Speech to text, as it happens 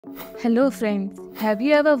Hello friends, have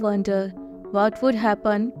you ever wondered what would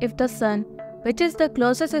happen if the Sun, which is the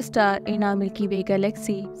closest star in our Milky Way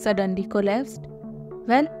galaxy, suddenly collapsed?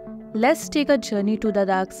 Well, let's take a journey to the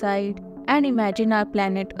dark side and imagine our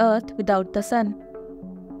planet Earth without the Sun.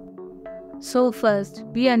 So first,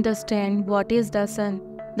 we understand what is the Sun.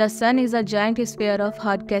 The Sun is a giant sphere of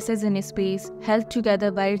hot gases in space held together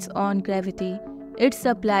by its own gravity. It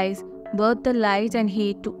supplies both the light and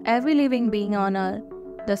heat to every living being on Earth.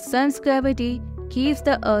 The Sun's gravity keeps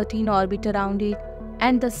the Earth in orbit around it,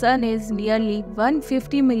 and the Sun is nearly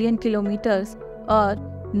 150 million kilometers or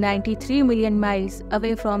 93 million miles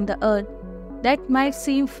away from the Earth. That might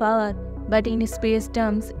seem far, but in space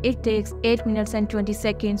terms, it takes 8 minutes and 20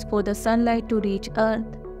 seconds for the sunlight to reach Earth.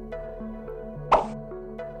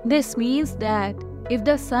 This means that if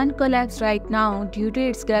the Sun collapsed right now due to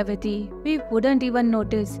its gravity, we wouldn't even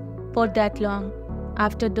notice for that long.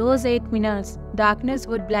 After those 8 minutes, darkness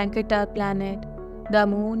would blanket our planet. The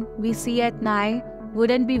moon we see at night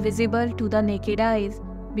wouldn't be visible to the naked eyes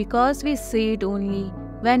because we see it only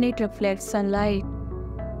when it reflects sunlight.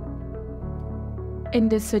 In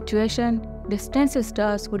this situation, distant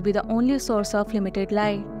stars would be the only source of limited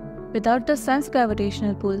light. Without the Sun's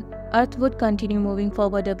gravitational pull, Earth would continue moving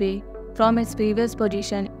forward away from its previous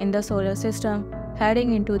position in the solar system,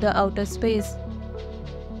 heading into the outer space.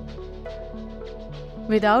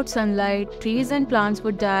 Without sunlight, trees and plants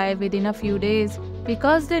would die within a few days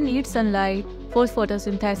because they need sunlight for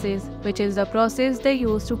photosynthesis, which is the process they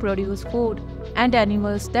use to produce food, and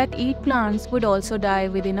animals that eat plants would also die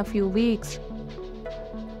within a few weeks.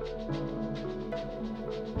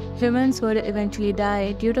 Humans would eventually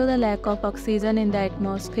die due to the lack of oxygen in the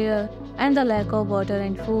atmosphere and the lack of water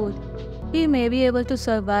and food. We may be able to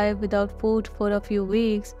survive without food for a few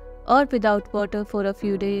weeks or without water for a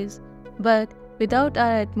few days, but without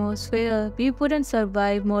our atmosphere, we wouldn't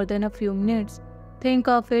survive more than a few minutes. Think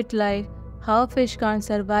of it like how fish can't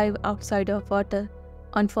survive outside of water.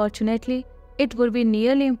 Unfortunately, it would be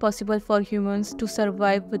nearly impossible for humans to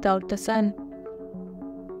survive without the Sun.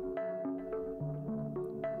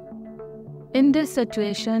 In this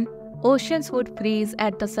situation, oceans would freeze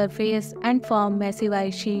at the surface and form massive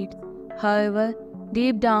ice sheets. However,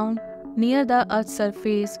 deep down, near the Earth's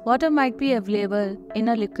surface, water might be available in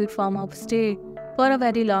a liquid form of state for a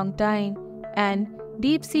very long time, and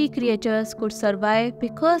deep-sea creatures could survive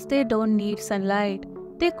because they don't need sunlight.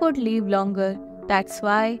 They could live longer. That's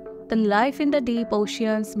why the life in the deep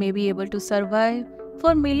oceans may be able to survive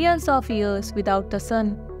for millions of years without the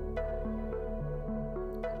Sun.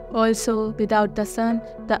 Also, without the Sun,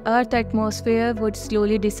 the Earth's atmosphere would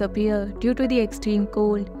slowly disappear due to the extreme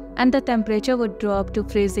cold, and the temperature would drop to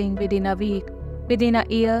freezing within a week. Within a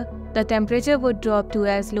year, the temperature would drop to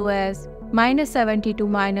as low as -70 to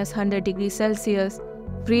 -100 degrees Celsius,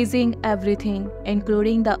 freezing everything,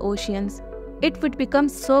 including the oceans. It would become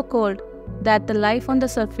so cold that the life on the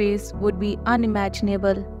surface would be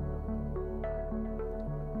unimaginable.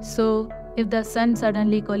 So, if the Sun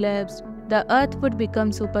suddenly collapsed, the Earth would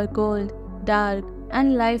become super cold, dark,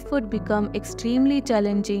 and life would become extremely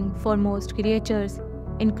challenging for most creatures,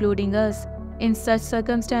 including us. In such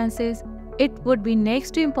circumstances, it would be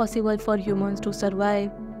next to impossible for humans to survive,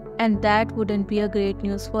 and that wouldn't be a great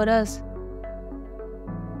news for us.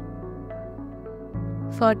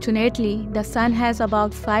 Fortunately, the Sun has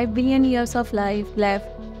about 5 billion years of life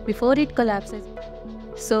left before it collapses,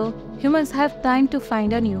 so humans have time to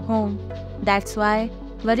find a new home. That's why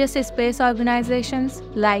various space organizations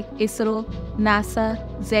like ISRO, NASA,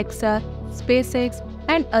 JAXA, SpaceX,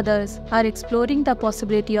 and others are exploring the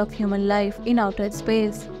possibility of human life in outer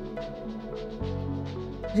space.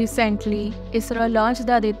 Recently, ISRO launched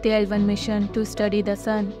the Aditya L1 mission to study the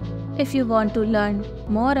Sun. If you want to learn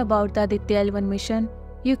more about the Aditya L1 mission,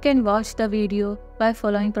 you can watch the video by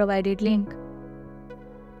following provided link.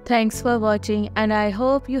 Thanks for watching, and I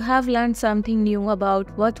hope you have learned something new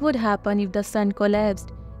about what would happen if the Sun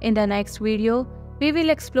collapsed. In the next video, we will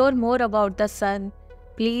explore more about the Sun.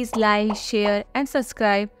 Please like, share, and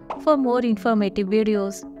subscribe for more informative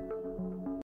videos.